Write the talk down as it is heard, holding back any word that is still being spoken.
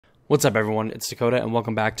What's up everyone, it's Dakota and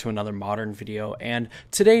welcome back to another Modern video, and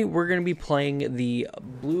today we're going to be playing the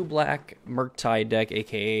blue-black Murktide deck,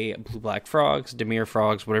 aka blue-black frogs, Dimir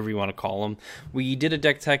frogs, whatever you want to call them. We did a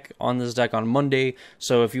deck tech on this deck on Monday,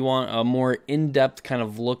 so if you want a more in-depth kind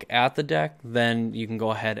of look at the deck, then you can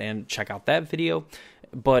go ahead and check out that video.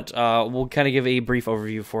 But we'll kind of give a brief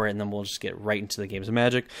overview for it, and then we'll just get right into the games of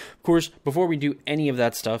Magic. Of course, before we do any of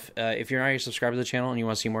that stuff, if you're not yet subscribed to the channel and you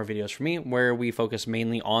want to see more videos from me, where we focus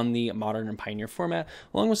mainly on the Modern and Pioneer format,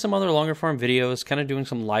 along with some other longer form videos, kind of doing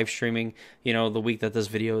some live streaming, you know, the week that this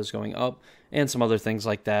video is going up, and some other things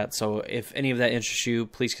like that. So if any of that interests you,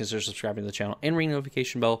 please consider subscribing to the channel and ring the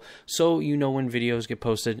notification bell so you know when videos get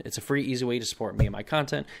posted. It's a free, easy way to support me and my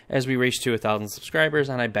content as we race to 1,000 subscribers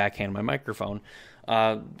and I backhand my microphone.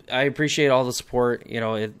 I appreciate all the support. You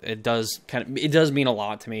know, it does mean a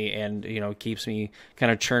lot to me, and you know, keeps me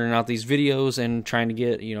kind of churning out these videos and trying to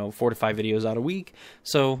get, you know, 4 to 5 videos out a week.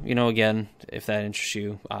 So, you know, again, if that interests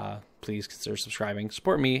you, please consider subscribing.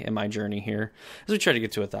 Support me in my journey here as we try to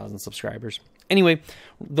get to 1,000 subscribers. Anyway,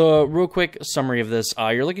 the real quick summary of this,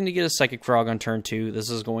 you're looking to get a Psychic Frog on turn 2. This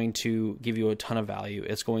is going to give you a ton of value.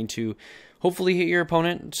 It's going to hopefully hit your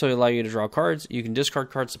opponent, so allow you to draw cards. You can discard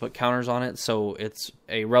cards to put counters on it, so it's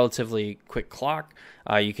a relatively quick clock.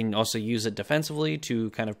 You can also use it defensively to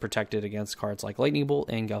kind of protect it against cards like Lightning Bolt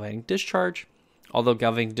and Galvanic Discharge. Although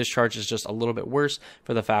Galvanic Discharge is just a little bit worse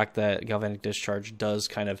for the fact that Galvanic Discharge does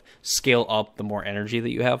kind of scale up the more energy that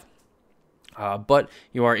you have. But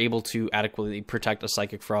you are able to adequately protect a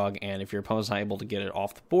Psychic Frog, and if your opponent's not able to get it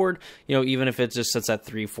off the board, you know, even if it just sits at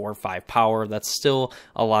 3, 4, 5 power, that's still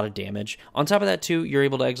a lot of damage. On top of that, too, you're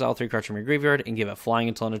able to exile 3 cards from your graveyard and give it flying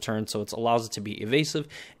until end of turn, so it allows it to be evasive,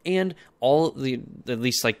 and at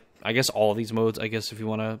least, like, I guess all of these modes, I guess if you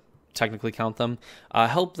want to technically count them,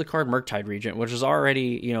 help the card Murktide Regent, which is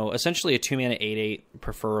already, you know, essentially a 2-mana 8/8,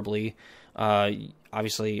 preferably.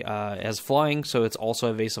 Obviously, has flying, so it's also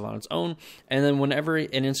evasive on its own. And then whenever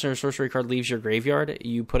an instant or sorcery card leaves your graveyard,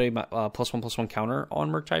 you put a +1/+1 counter on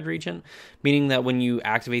Murktide Regent, meaning that when you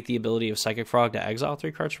activate the ability of Psychic Frog to exile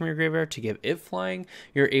 3 cards from your graveyard to give it flying,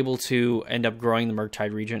 you're able to end up growing the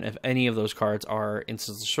Murktide Regent if any of those cards are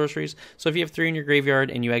instants or sorceries. So if you have 3 in your graveyard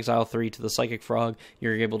and you exile 3 to the Psychic Frog,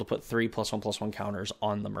 you're able to put 3 +1/+1 counters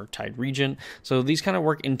on the Murktide Regent. So these kind of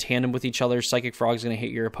work in tandem with each other. Psychic Frog is going to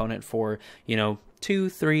hit your opponent for, you know, 2,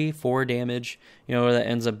 3, 4 damage, you know, that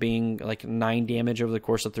ends up being like 9 damage over the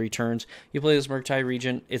course of 3 turns. You play this Murktide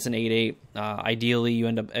Regent, it's an 8/8. Ideally, you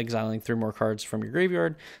end up exiling 3 more cards from your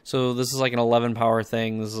graveyard. So this is like an 11 power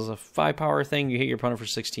thing. This is a 5 power thing. You hit your opponent for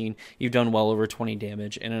 16. You've done well over 20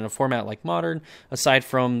 damage. And in a format like Modern, aside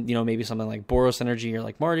from, you know, maybe something like Boros Energy or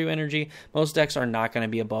like Mardu Energy, most decks are not going to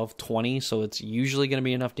be above 20. So it's usually going to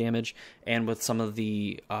be enough damage. And with some of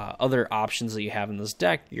the other options that you have in this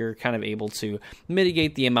deck, you're kind of able to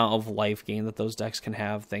mitigate the amount of life gain that those decks can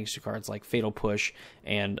have thanks to cards like Fatal Push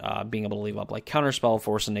and being able to leave up like Counterspell,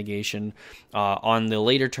 Force and Negation on the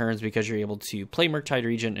later turns, because you're able to play Murktide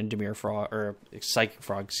Regent and Dimir Frog, or Psychic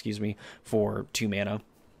Frog, excuse me, for 2 mana.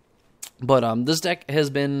 But this deck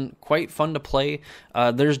has been quite fun to play.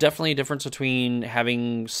 There's definitely a difference between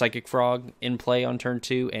having Psychic Frog in play on turn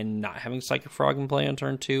 2 and not having Psychic Frog in play on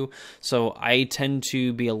turn 2. So I tend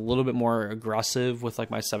to be a little bit more aggressive with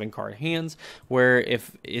like my 7-card hands, where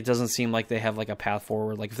if it doesn't seem like they have like a path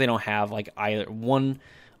forward, like if they don't have like either one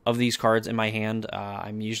of these cards in my hand,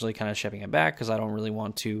 I'm usually kind of shipping it back, because I don't really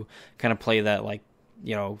want to kind of play that, like,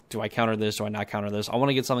 you know, do I counter this? Do I not counter this? I want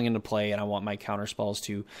to get something into play, and I want my counter spells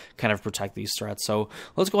to kind of protect these threats. So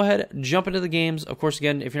let's go ahead, jump into the games. Of course,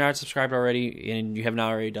 again, if you're not subscribed already and you have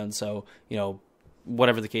not already done so, you know,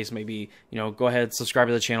 whatever the case may be, you know, go ahead, subscribe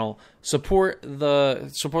to the channel, support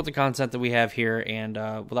the content that we have here, and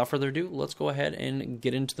without further ado, let's go ahead and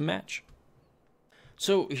get into the match.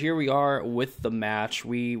 So here we are with the match.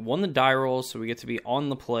 We won the die roll, so we get to be on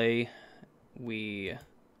the play. We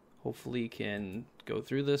hopefully can go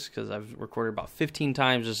through this, because I've recorded about 15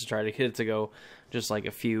 times just to try to get it to go just like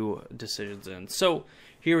a few decisions in. So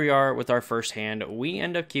here we are with our first hand. We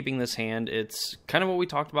end up keeping this hand. It's kind of what we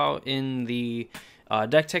talked about in the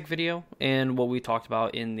deck tech video and what we talked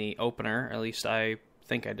about in the opener, at least I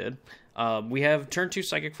think I did. We have turn 2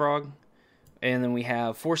 Psychic Frog, and then we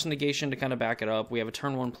have Force Negation to kind of back it up. We have a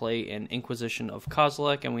turn 1 play in Inquisition of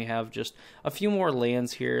Kozilek, and we have just a few more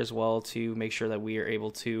lands here as well to make sure that we are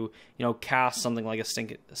able to, you know, cast something like a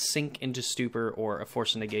Sink into Stupor or a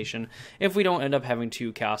Force Negation. If we don't end up having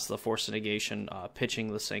to cast the Force Negation,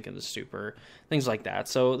 pitching the Sink into Stupor, things like that.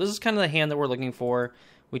 So this is kind of the hand that we're looking for.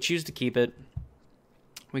 We choose to keep it.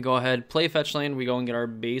 We go ahead, play Fetch Land. We go and get our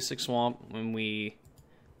basic Swamp when we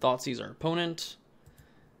Thoughtseize our opponent.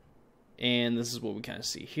 And this is what we kind of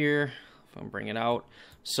see here. If I'm bring it out.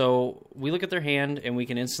 So we look at their hand, and we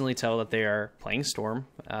can instantly tell that they are playing Storm.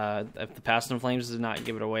 If the Past in Flames did not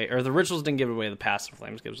give it away, or the Rituals didn't give it away, the Past in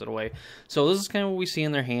Flames gives it away. So this is kind of what we see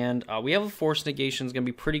in their hand. We have a Force Negation. It's going to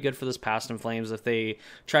be pretty good for this Past in Flames if they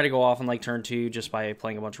try to go off on like turn 2 just by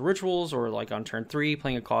playing a bunch of Rituals, or like on turn 3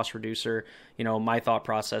 playing a Cost Reducer. You know, my thought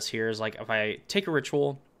process here is like if I take a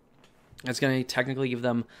Ritual, it's going to technically give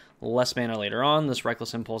them less mana later on. This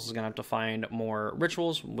Reckless Impulse is going to have to find more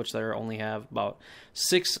Rituals, which they only have about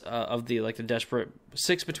 6 of the, like the Desperate,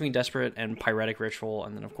 6 between Desperate and Pyretic Ritual,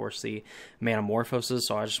 and then of course the Manamorphoses.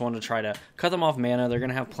 So I just wanted to try to cut them off mana. They're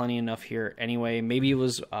going to have plenty enough here anyway. Maybe it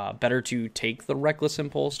was better to take the Reckless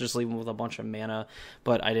Impulse, just leave them with a bunch of mana,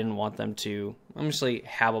 but I didn't want them to honestly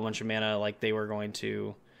have a bunch of mana like they were going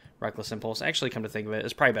to Reckless Impulse. Actually, come to think of it,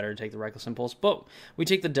 it's probably better to take the Reckless Impulse, but we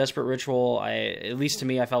take the Desperate Ritual. At least to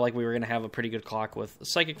me, I felt like we were going to have a pretty good clock with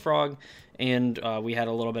Psychic Frog, and we had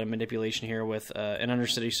a little bit of manipulation here with an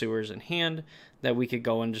Undercity Sewers in hand that we could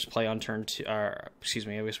go and just play on turn 2, excuse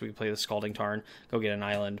me, I guess we could play the Scalding Tarn, go get an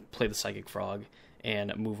island, play the Psychic Frog,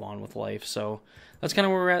 and move on with life. So that's kind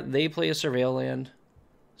of where we're at. They play a Surveil land,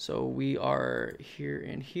 so we are here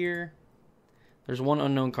and here. There's one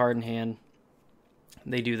unknown card in hand.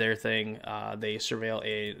 They do their thing. They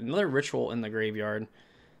surveil another Ritual in the graveyard.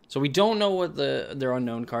 So we don't know what their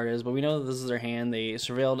unknown card is, but we know that this is their hand. They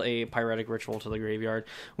surveilled a Pyretic Ritual to the graveyard.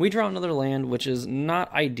 We draw another land, which is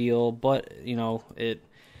not ideal, but, you know,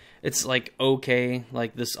 it's like okay.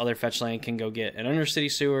 Like this other fetch land can go get an Undercity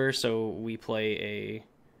Sewer, so we play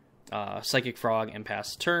a Psychic Frog and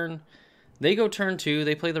pass the turn. They go turn 2.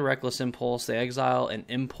 They play the Reckless Impulse. They exile an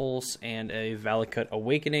Impulse and a Valakut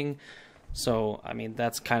Awakening. So, I mean,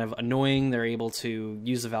 that's kind of annoying. They're able to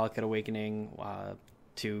use the Valakut Awakening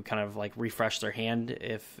to kind of, like, refresh their hand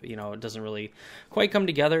if, you know, it doesn't really quite come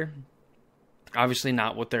together. Obviously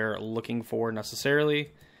not what they're looking for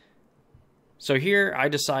necessarily. So here, I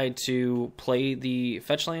decide to play the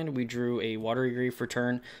fetch land. We drew a Watery Grave for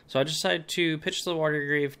turn. So I decided to pitch the Watery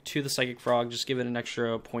Grave to the Psychic Frog, just give it an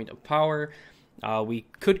extra point of power. We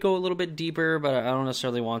could go a little bit deeper, but I don't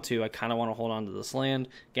necessarily want to. I kind of want to hold on to this land.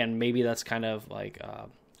 Again, maybe that's kind of like a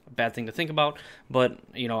bad thing to think about, but,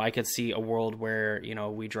 you know, I could see a world where, you know,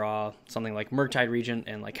 we draw something like Murktide Regent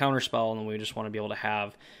and like Counterspell, and we just want to be able to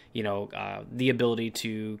have, you know, the ability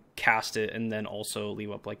to cast it and then also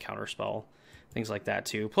leave up like Counterspell, things like that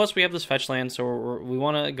too. Plus, we have this fetch land, so we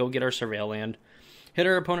want to go get our Surveil land, hit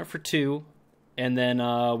our opponent for 2, and then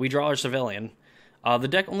we draw our Surveil land. The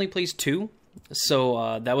deck only plays 2.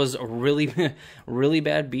 So that was a really, really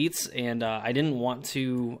bad beats, and I didn't want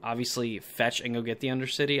to obviously fetch and go get the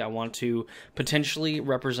Undercity. I want to potentially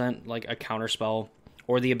represent like a Counterspell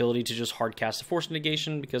or the ability to just hard cast a Force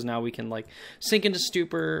Negation, because now we can like sink into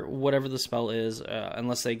Stupor, whatever the spell is,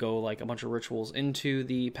 unless they go like a bunch of Rituals into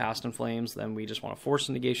the Past in Flames, then we just want to Force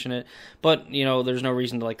Negation it. But, you know, there's no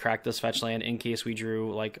reason to like crack this fetch land in case we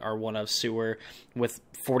drew like our one of Sewer with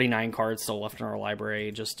 49 cards still left in our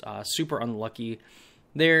library. Just super unlucky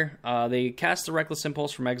there. They cast the Reckless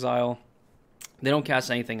Impulse from exile. They don't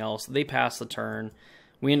cast anything else. They pass the turn.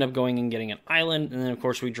 We end up going and getting an island, and then, of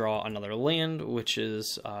course, we draw another land, which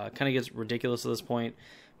is kind of gets ridiculous at this point.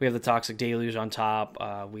 We have the Toxic Deluge on top.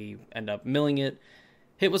 We end up milling it.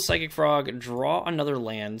 Hit with Psychic Frog, draw another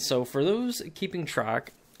land. So for those keeping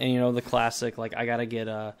track, and, you know, the classic, like, I gotta get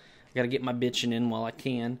my bitchin' in while I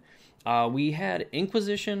can. We had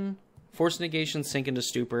Inquisition, Force Negation, Sink into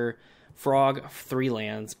Stupor, Frog, 3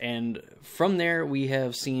 lands, and from there we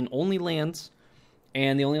have seen only lands.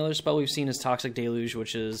 And the only other spell we've seen is Toxic Deluge,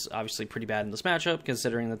 which is obviously pretty bad in this matchup,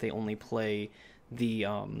 considering that they only play the,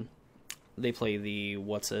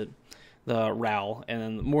 the Ral, and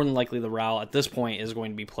then more than likely the Ral at this point is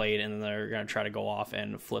going to be played, and then they're going to try to go off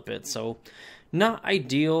and flip it. So, not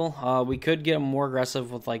ideal. We could get more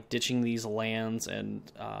aggressive with, like, ditching these lands, and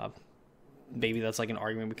maybe that's, like, an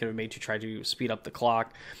argument we could have made to try to speed up the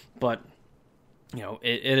clock, but, you know,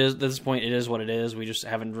 it is, at this point, it is what it is. We just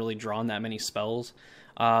haven't really drawn that many spells.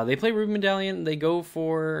 They play Ruby Medallion. They go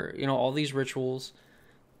for, you know, all these Rituals.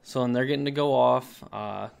 So then they're getting to go off.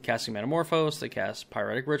 Casting Metamorphose. They cast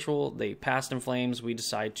Pyretic Ritual. They Past in Flames. We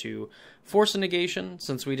decide to force a negation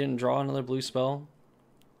since we didn't draw another blue spell.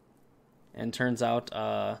 And turns out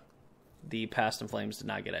the Past in Flames did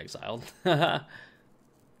not get exiled.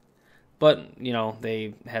 But, you know,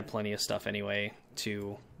 they had plenty of stuff anyway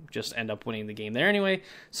to just end up winning the game there anyway.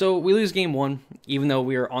 So we lose game 1, even though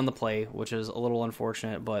we are on the play, which is a little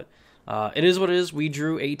unfortunate, but it is what it is. We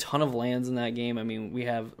drew a ton of lands in that game. I mean,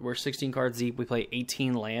 we're 16 cards deep. We play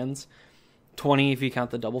 18 lands. 20 if you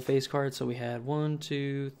count the double face card. So we had 1,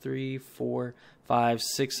 2, 3, 4, 5,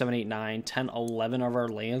 6, 7, 8, 9, 10, 11 of our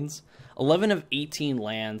lands. 11 of 18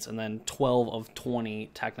 lands, and then 12 of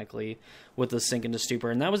 20 technically with the Sink into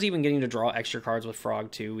Stupor. And that was even getting to draw extra cards with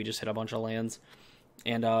Frog too. We just hit a bunch of lands.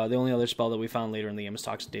 And the only other spell that we found later in the game is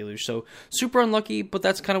Toxic Deluge. So super unlucky, but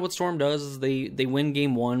that's kind of what Storm does. Is they win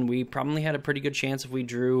game one. We probably had a pretty good chance if we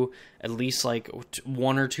drew at least like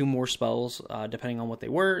 1 or 2 more spells, depending on what they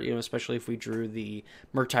were. You know, especially if we drew the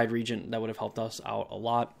Murktide Regent, that would have helped us out a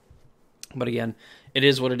lot. But again, it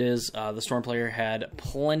is what it is. The Storm player had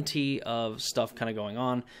plenty of stuff kind of going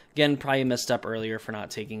on. Again, probably a misstep earlier for not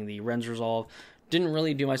taking the Ren's Resolve. Didn't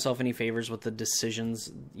really do myself any favors with the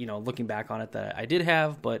decisions, you know, looking back on it that I did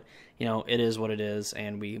have, but, you know, it is what it is,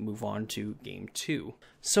 and we move on to game 2.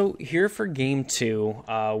 So here for game 2,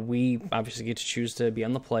 we obviously get to choose to be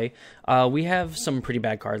on the play. We have some pretty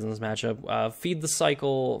bad cards in this matchup. Feed the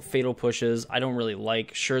Cycle, Fatal Pushes, I don't really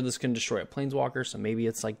like. Sure, this can destroy a Planeswalker, so maybe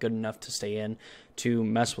it's like good enough to stay in to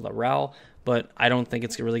mess with a Ral, but I don't think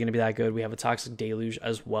it's really going to be that good. We have a Toxic Deluge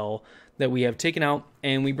as well that we have taken out,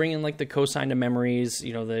 and we bring in like the Cosign to Memories,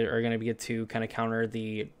 you know, that are going to get to kind of counter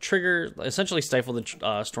the trigger, essentially stifle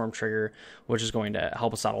the Storm trigger, which is going to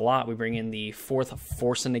help us out a lot. We bring in the 4th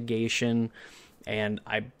Force of Negation, and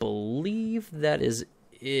I believe that is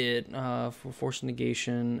it for Force of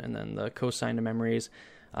Negation, and then the Cosign to Memories.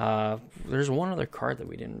 There's one other card that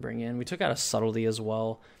we didn't bring in. We took out a Subtlety as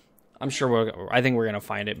well. I think we're going to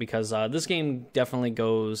find it because this game definitely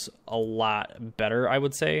goes a lot better, I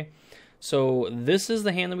would say. So this is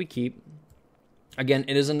the hand that we keep. Again,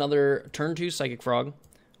 it is another turn 2 Psychic Frog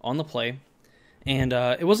on the play. And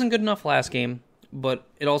it wasn't good enough last game, but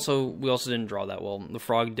we also didn't draw that well. The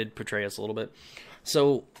Frog did portray us a little bit.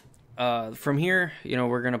 So from here, you know,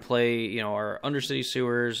 we're going to play, you know, our Undercity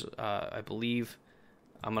Sewers, I believe.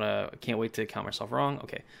 Can't wait to count myself wrong.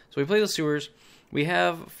 Okay, so we play the Sewers. We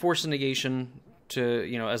have Force of Negation to,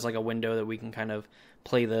 you know, as like a window that we can kind of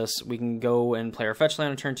play this. We can go and play our fetch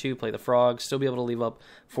land on turn 2, play the Frog, still be able to leave up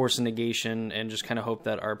Force of Negation, and just kind of hope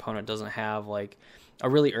that our opponent doesn't have like a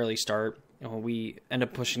really early start. You know, we end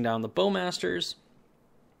up pushing down the Bowmasters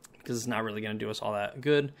because it's not really going to do us all that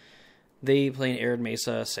good. They play an Arid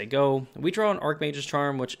Mesa, say go. We draw an Archmage's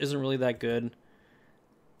Charm, which isn't really that good.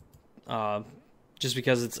 Just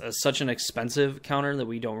because it's such an expensive counter that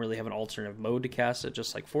we don't really have an alternative mode to cast it,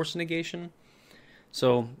 just like Force Negation.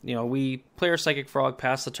 So, you know, we play our Psychic Frog,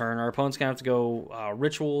 pass the turn. Our opponent's going to have to go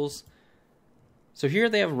Rituals. So here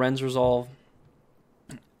they have Ren's Resolve.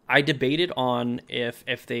 I debated on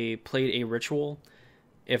if they played a Ritual,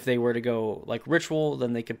 if they were to go like Ritual,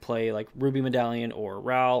 then they could play like Ruby Medallion or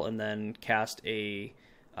Ral and then cast a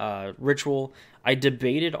Ritual. I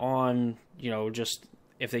debated on, you know, just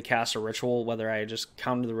if they cast a Ritual, whether I just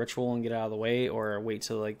counter the Ritual and get out of the way or wait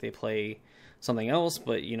till like they play something else,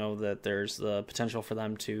 but you know that there's the potential for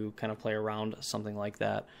them to kind of play around something like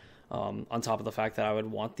that. On top of the fact that I would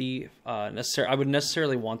want I would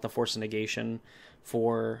necessarily want the Force of Negation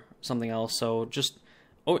for something else. So just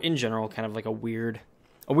in general, kind of like a weird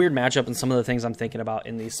matchup, and some of the things I'm thinking about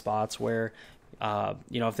in these spots where,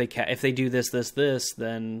 you know, if they do this,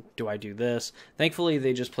 then do I do this? Thankfully,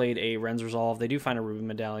 they just played a Ren's Resolve. They do find a Ruby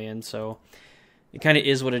Medallion, so it kind of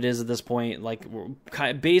is what it is at this point. Like,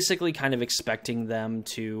 we're basically kind of expecting them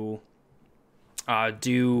to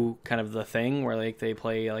do kind of the thing where like they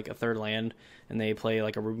play like a third land and they play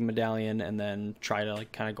like a Ruby Medallion and then try to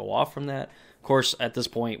like kind of go off from that. Of course, at this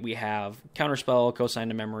point, we have Counterspell, Cosign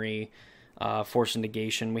to Memory, Force of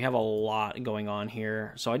Negation. We have a lot going on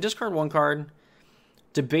here. So I discard one card.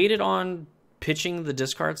 Debated on pitching the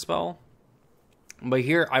discard spell, but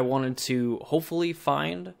here I wanted to hopefully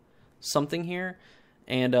find something here.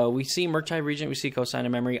 And we see Murktide Regent, we see Cosign to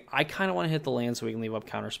Memory. I kind of want to hit the land so we can leave up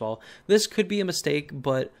Counterspell. This could be a mistake,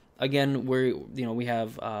 but again, we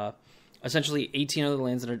have essentially 18 other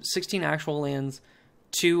lands that are 16 actual lands,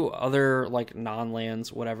 2 other like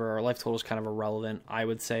non-lands, whatever. Our life total is kind of irrelevant, I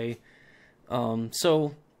would say.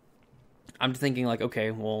 So I'm thinking like,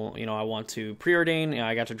 okay, well, you know, I want to preordain. You know,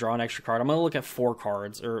 I got to draw an extra card. I'm going to look at 4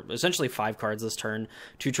 cards, or essentially 5 cards this turn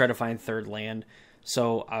to try to find third land.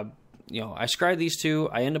 So, you know, I scry these 2.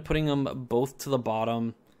 I end up putting them both to the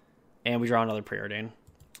bottom, and we draw another preordain.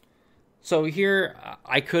 So here,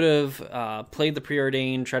 I could have played the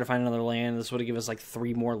preordain, try to find another land. This would have given us like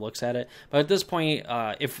 3 more looks at it. But at this point,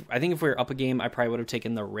 I think if we were up a game, I probably would have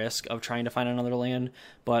taken the risk of trying to find another land.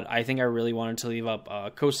 But I think I really wanted to leave up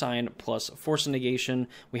Cosign plus Force of Negation.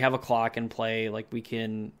 We have a clock in play. Like we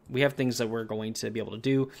have things that we're going to be able to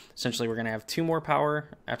do. Essentially, we're going to have 2 more power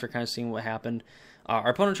after kind of seeing what happened. Our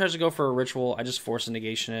opponent tries to go for a ritual. I just force a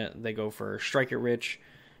negation it. They go for strike it rich.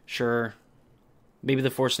 Sure. Maybe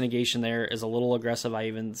the force negation there is a little aggressive. I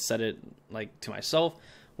even said it like to myself,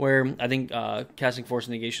 where I think casting force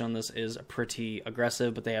negation on this is pretty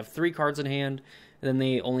aggressive, but they have 3 cards in hand, and then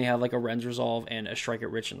they only have like a Ren's Resolve and a Strike It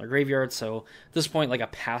Rich in their graveyard, so at this point, like a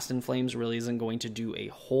Past in Flames really isn't going to do a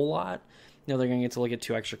whole lot. You know, they're going to get to look at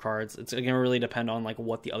 2 extra cards. It's going to really depend on like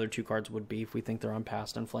what the other 2 cards would be if we think they're on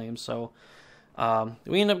Past in Flames, so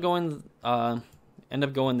we end up going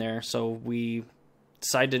there, so we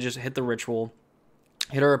decide to just hit the ritual,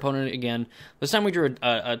 hit our opponent again. This time we drew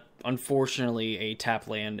unfortunately a tap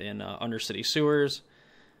land in Undercity Sewers.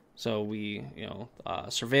 So we,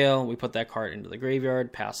 surveil. We put that card into the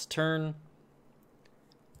graveyard, pass the turn,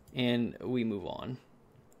 and we move on.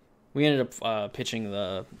 We ended up pitching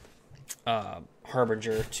the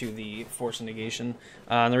Harbinger to the Force Negation.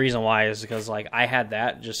 And the reason why is because like I had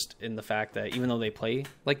that just in the fact that even though they play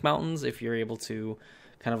like mountains, if you're able to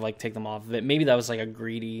kind of like take them off of it, maybe that was like a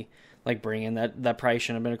greedy like bring in that probably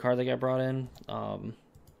shouldn't have been a card that got brought in.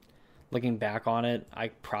 Looking back on it, I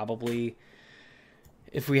probably,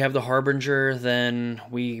 if we have the Harbinger, then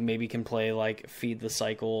we maybe can play like Feed the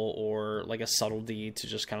Cycle or like a Subtlety to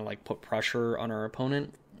just kind of like put pressure on our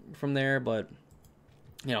opponent from there. But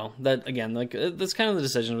that again, like that's kind of the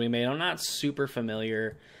decisions we made. I'm not super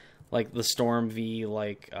familiar like the Storm v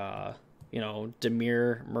like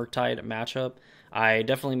Dimir Murktide matchup. I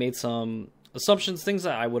definitely made some assumptions, things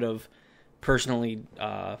that I would have personally,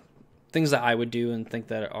 things that I would do and think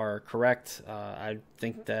that are correct. I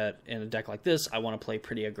think that in a deck like this, I want to play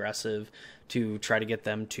pretty aggressive to try to get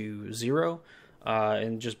them to 0,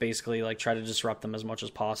 and just basically like try to disrupt them as much as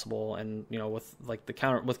possible. And with like the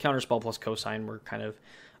counterspell plus cosign, we're kind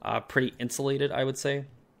of pretty insulated, I would say.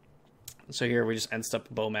 So here we just end step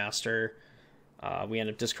Bowmaster. We end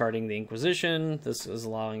up discarding the Inquisition. This is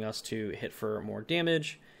allowing us to hit for more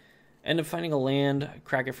damage. End up finding a land,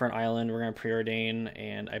 crack it for an island. We're going to preordain,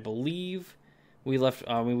 and I believe we left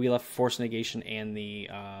Force Negation and the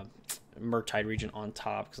Murktide region on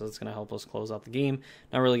top because that's going to help us close out the game.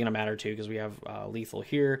 Not really going to matter too because we have lethal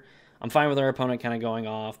here. I'm fine with our opponent kind of going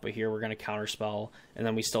off, but here we're going to counterspell, and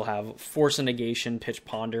then we still have Force and Negation, pitch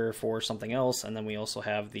Ponder for something else, and then we also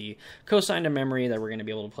have the Cosign to Memory that we're going to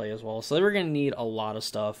be able to play as well. So we're going to need a lot of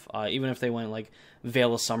stuff, even if they went like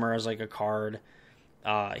Veil of Summer as like a card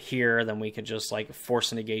here, then we could just like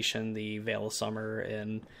Force and Negation the Veil of Summer,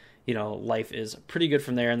 and life is pretty good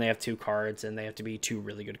from there. And they have 2 cards, and they have to be 2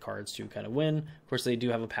 really good cards to kind of win. Of course, they do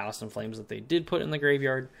have a Past in Flames that they did put in the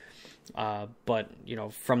graveyard. But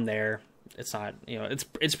from there, it's not,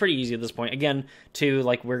 it's pretty easy at this point. Again,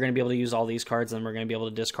 like we're going to be able to use all these cards, and we're going to be able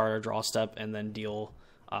to discard our draw step and then deal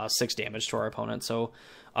 6 damage to our opponent. So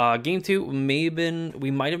game 2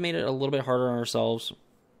 we might have made it a little bit harder on ourselves,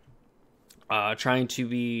 trying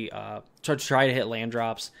to try to hit land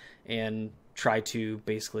drops and try to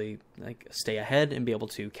basically like stay ahead and be able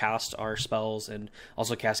to cast our spells and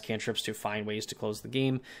also cast cantrips to find ways to close the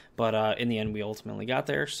game. But in the end, we ultimately got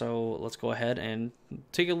there. So let's go ahead and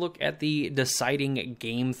take a look at the deciding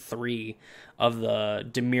game 3 of the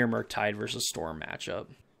Dimir Murktide versus Storm matchup.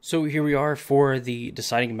 So here we are for the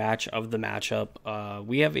deciding match of the matchup.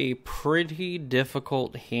 We have a pretty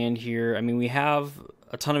difficult hand here. I mean, we have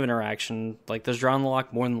a ton of interaction. Like this Draw on the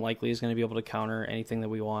Lock more than likely is going to be able to counter anything that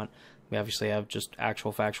we want. We obviously have just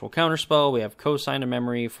actual factual counterspell. We have Cosign to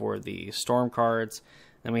Memory for the Storm cards.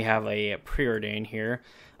 Then we have a Preordain here.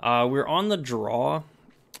 We're on the draw.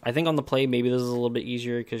 I think on the play, maybe this is a little bit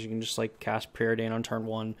easier because you can just like cast Preordain on turn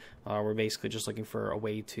 1. We're basically just looking for a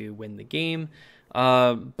way to win the game.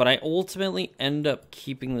 But I ultimately end up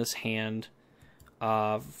keeping this hand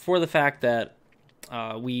for the fact that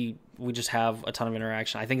we just have a ton of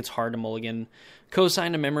interaction. I think it's hard to mulligan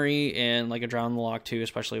Cosign to Memory and like a Draw on the Lock too,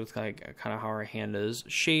 especially with like kind of how our hand is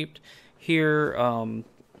shaped. Here,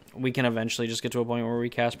 we can eventually just get to a point where we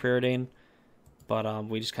cast Preordain, but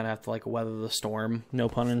we just kind of have to like weather the storm, no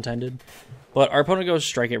pun intended. But our opponent goes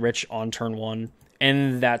Strike It Rich on turn 1,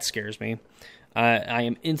 and that scares me. I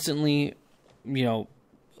am instantly,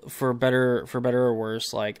 for better or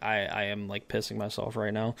worse, like I am like pissing myself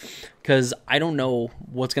right now because I don't know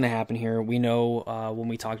what's going to happen here. We know when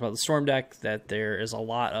we talked about the Storm deck that there's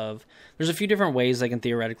a few different ways they can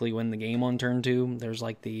theoretically win the game on turn 2. There's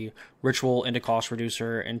like the ritual into cost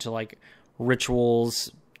reducer, into like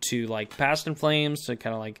rituals to like Past in Flames to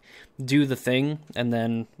kind of like do the thing, and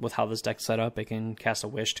then with how this deck's set up, it can cast a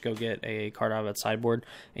wish to go get a card out of its sideboard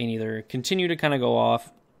and either continue to kind of go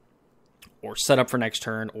off or set up for next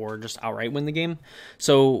turn, or just outright win the game.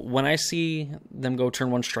 So when I see them go turn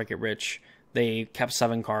 1 Strike It Rich, They kept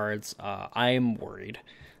 7 cards. I'm worried.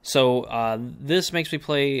 So this makes me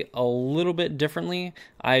play a little bit differently.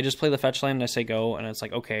 I just play the fetch land and I say go, and it's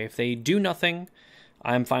like, okay, if they do nothing,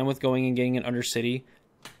 I'm fine with going and getting an Undercity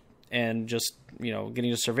and just, you know,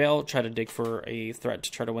 getting to surveil, try to dig for a threat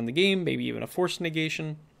to try to win the game, maybe even a forced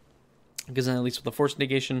negation. Because then at least with the forced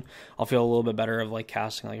negation, I'll feel a little bit better of like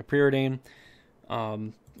casting like a Preordain.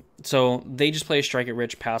 So they just play a Strike It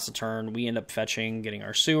Rich, pass the turn. We end up fetching, getting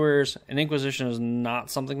our sewers. An Inquisition is not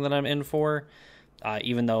something that I'm in for,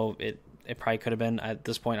 even though it probably could have been. At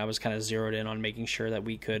this point, I was kind of zeroed in on making sure that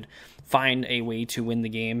we could find a way to win the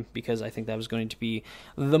game, because I think that was going to be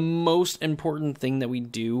the most important thing that we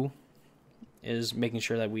do, is making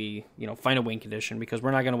sure that we, you know, find a win condition, because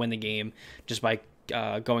we're not going to win the game just by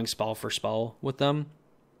going spell for spell with them.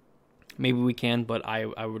 Maybe we can, but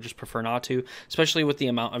I would just prefer not to, especially with the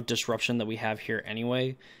amount of disruption that we have here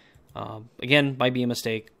anyway. Again, might be a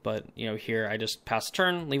mistake, but, you know, here I just pass the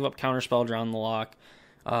turn, leave up Counterspell, Drown the Lock,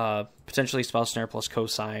 potentially Spell Snare plus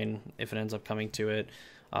Cosign if it ends up coming to it.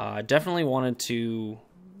 Definitely wanted to,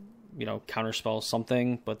 you know, Counterspell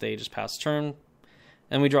something, but they just pass the turn.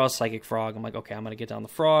 And we draw a Psychic Frog. I'm like, okay, I'm going to get down the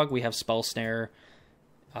Frog. We have Spell Snare.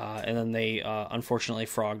 And then they, unfortunately,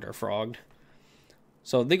 frogged our Frogged.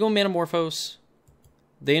 So they go Manamorphose.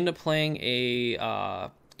 They end up playing a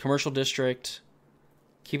Commercial District.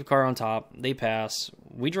 Keep a card on top. They pass.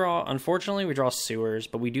 We draw, unfortunately, we draw Sewers,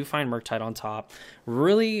 but we do find Murktide on top.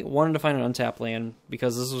 Really wanted to find an untapped land,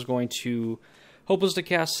 because this was going to help us to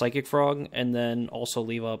cast Psychic Frog, and then also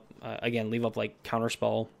leave up, again, leave up like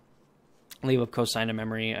Counterspell. Leave up Cosign to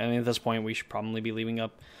Memory. I mean, at this point, we should probably be leaving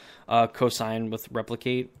up Cosign with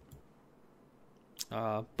Replicate.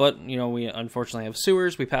 But, you know, we unfortunately have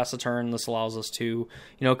Sewers. We pass the turn. This allows us to, you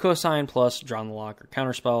know, Cosign plus Drown the Lock or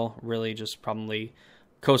Counterspell. Really just probably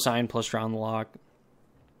Cosign plus Drown the Lock.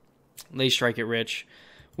 They Strike It Rich.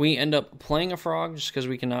 We end up playing a Frog just because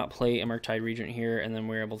we cannot play a Murktide Regent here, and then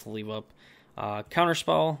we're able to leave up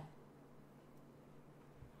Counterspell.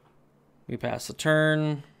 We pass the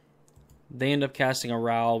turn. They end up casting a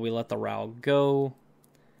Ral. We let the Ral go.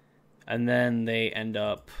 And then they end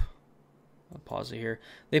up... I'll pause it here.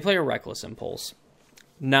 They play a Reckless Impulse.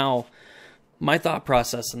 Now, my thought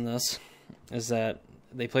process in this is that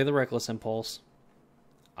they play the Reckless Impulse.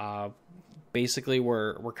 Basically,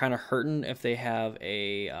 we're kind of hurting if they have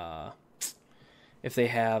a...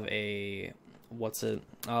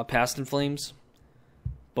 Past in Flames.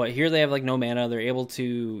 But here they have like no mana. They're able to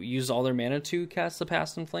use all their mana to cast the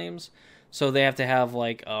Past in Flames. So they have to have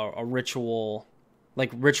like a ritual,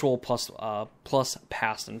 like ritual plus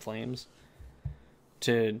Past in Flames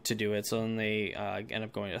to do it. So then they end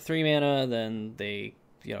up going to 3 mana. Then they,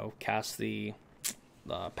 you know, cast the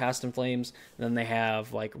Past in Flames. And then they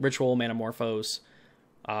have like ritual, Manamorphose,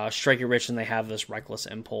 Strike It Rich, and they have this Reckless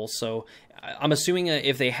Impulse. So I'm assuming that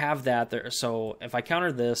if they have that, so if I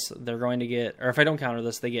counter this, they're going to get, or if I don't counter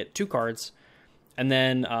this, they get 2 cards. And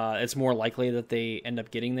then it's more likely that they end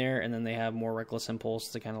up getting there, and then they have more Reckless Impulse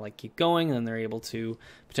to kind of like keep going, and then they're able to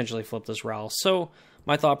potentially flip this Ral. So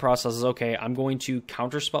my thought process is, okay, I'm going to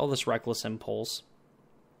counterspell this Reckless Impulse,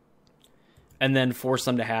 and then force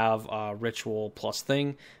them to have Ritual plus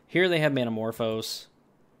thing. Here they have Manamorphose,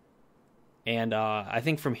 and I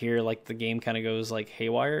think from here, like, the game kind of goes like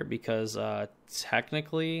haywire, because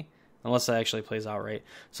technically... Unless that actually plays out right.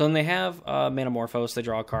 So then they have Manamorphose. They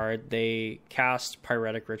draw a card. They cast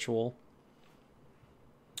Pyretic Ritual.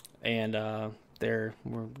 And we're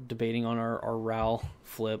debating on our Ral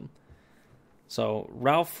flip. So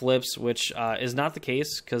Ral flips, which is not the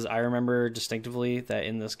case, because I remember distinctively that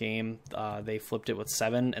in this game they flipped it with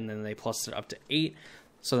 7, and then they plussed it up to 8.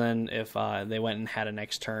 So then if they went and had a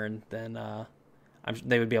next turn, then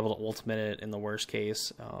they would be able to ultimate it in the worst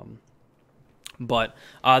case. But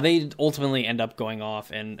they ultimately end up going off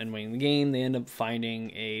and winning the game. They end up finding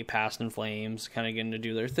a Past in Flames, kind of getting to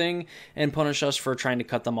do their thing, and punish us for trying to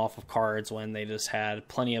cut them off of cards when they just had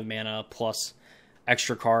plenty of mana, plus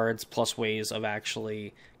extra cards, plus ways of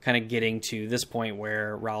actually kind of getting to this point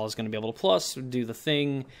where Ral is going to be able to plus, do the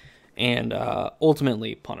thing, and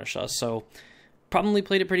ultimately punish us. So... probably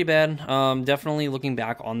played it pretty bad. Definitely looking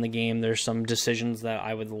back on the game, there's some decisions that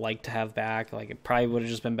I would like to have back. Like, it probably would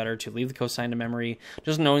have just been better to leave the Cosign to Memory.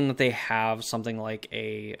 Just knowing that they have something like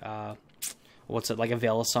a, like a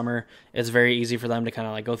Veil of Summer. It's very easy for them to kind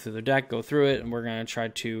of like go through their deck, go through it, and we're going to try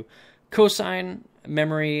to Cosign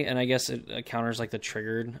Memory, and I guess it counters like the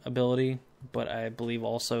triggered ability. But I believe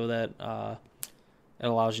also that it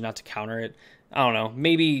allows you not to counter it. I don't know.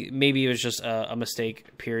 Maybe it was just a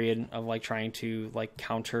mistake, period, of like trying to like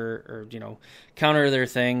counter, or, you know, counter their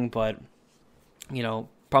thing. But, you know,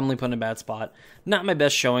 probably put in a bad spot. Not my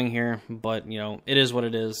best showing here, but, you know, it is what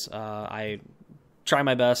it is. I try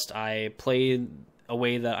my best. I played a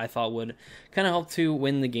way that I thought would kind of help to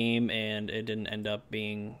win the game, and it didn't end up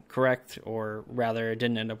being correct, or rather it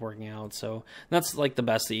didn't end up working out. So that's like the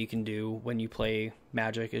best that you can do when you play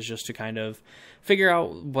Magic, is just to kind of figure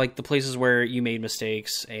out like the places where you made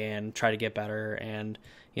mistakes and try to get better, and,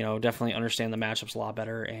 you know, definitely understand the matchups a lot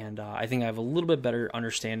better. And I think I have a little bit better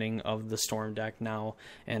understanding of the Storm deck now,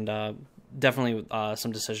 and definitely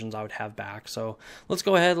some decisions I would have back. So let's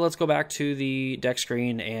go ahead, let's go back to the deck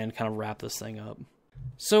screen and kind of wrap this thing up.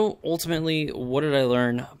 So ultimately, what did I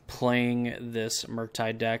learn playing this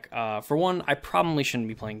Murktide deck? For one, I probably shouldn't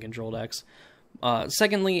be playing control decks.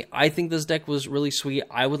 Secondly, I think this deck was really sweet.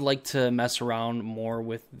 I would like to mess around more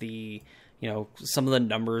with the, you know, some of the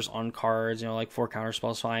numbers on cards, you know, like 4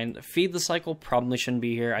 counterspells fine. Feed the Cycle probably shouldn't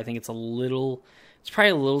be here. I think it's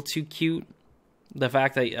probably a little too cute. The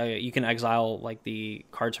fact that you can exile like the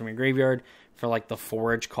cards from your graveyard for like the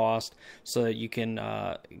forage cost, so that you can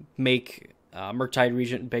make Murktide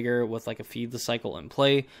Regent bigger with like a Feed the Cycle in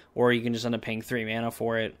play, or you can just end up paying 3 mana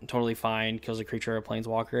for it. Totally fine, kills a creature or a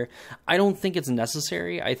planeswalker. I don't think it's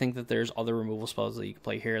necessary. I think that there's other removal spells that you can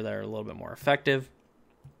play here that are a little bit more effective.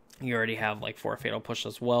 You already have like 4 Fatal Push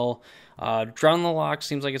as well. Drown the Lock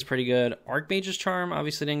seems like it's pretty good. Archmage's Charm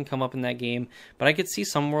obviously didn't come up in that game, but I could see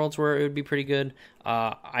some worlds where it would be pretty good.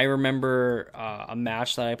 I remember a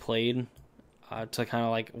match that I played to kind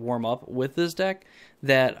of like warm up with this deck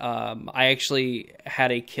that I actually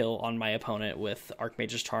had a kill on my opponent with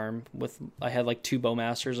Archmage's Charm. I had like 2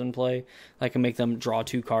 Bowmasters in play. I can make them draw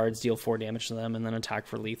 2 cards, deal 4 damage to them, and then attack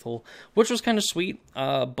for lethal, which was kind of sweet.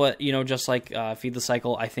 But, you know, just like Feed the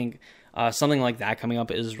Cycle, I think something like that coming up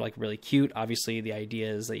is like really cute. Obviously, the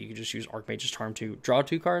idea is that you can just use Archmage's Charm to draw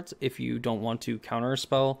 2 cards if you don't want to counter a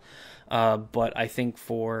spell. But I think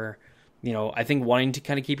for, you know, I think wanting to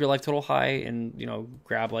kind of keep your life total high and, you know,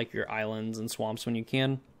 grab like your islands and swamps when you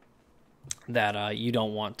can, that you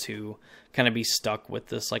don't want to kind of be stuck with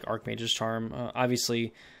this like Archmage's Charm.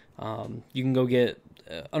 Obviously, you can go get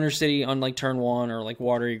Undercity on like turn 1, or like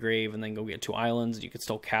Watery Grave, and then go get 2 islands. You could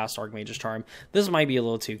still cast Archmage's Charm. This might be a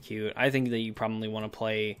little too cute. I think that you probably want to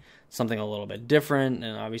play something a little bit different,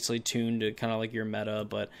 and obviously tuned to kind of like your meta.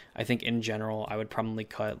 But I think in general, I would probably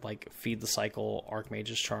cut like Feed the Cycle,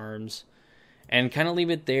 Archmage's Charms, and kind of leave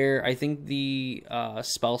it there. I think the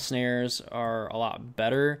spell snares are a lot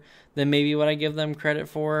better than maybe what I give them credit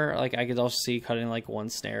for. Like, I could also see cutting like 1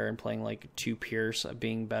 snare and playing like 2 pierce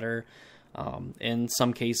being better in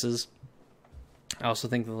some cases. I also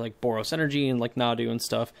think that like Boros Energy and like Nadu and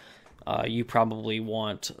stuff, you probably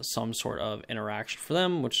want some sort of interaction for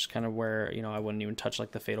them, which is kind of where, you know, I wouldn't even touch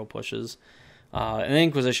like the Fatal Pushes. And the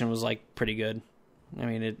Inquisition was like pretty good. I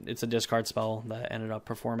mean, it's a discard spell that ended up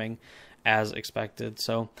performing as expected.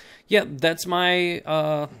 So, yeah, that's my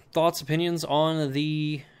thoughts, opinions on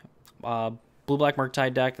the Blue-Black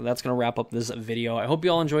Murktide deck. That's going to wrap up this video. I hope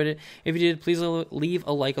you all enjoyed it. If you did, please leave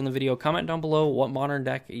a like on the video. Comment down below what modern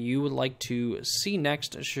deck you would like to see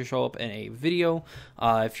next to show up in a video.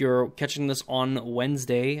 If you're catching this on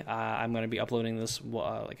Wednesday, I'm going to be uploading this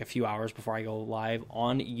like a few hours before I go live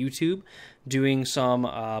on YouTube, doing some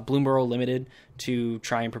Bloomburrow Limited to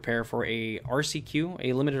try and prepare for a RCQ,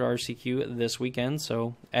 a limited RCQ this weekend.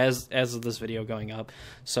 So as of this video going up,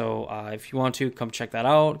 so if you want to come check that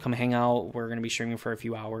out, come hang out. We're going to be streaming for a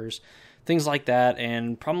few hours, things like that,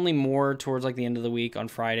 and probably more towards like the end of the week on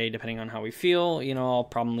Friday, depending on how we feel. You know, I'll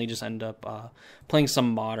probably just end up playing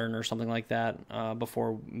some Modern or something like that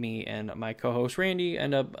before me and my co-host Randy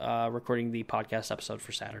end up recording the podcast episode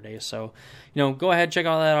for Saturday. So, you know, go ahead, check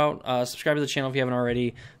all that out. Subscribe to the channel if you haven't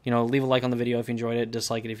already. You know, leave a like on the video if you enjoyed it.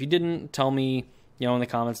 Dislike it if you didn't. Tell me, you know, in the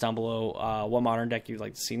comments down below what modern deck you'd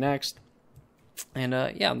like to see next. And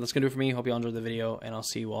yeah, that's gonna do it for me. Hope you all enjoyed the video, and I'll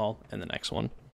see you all in the next one.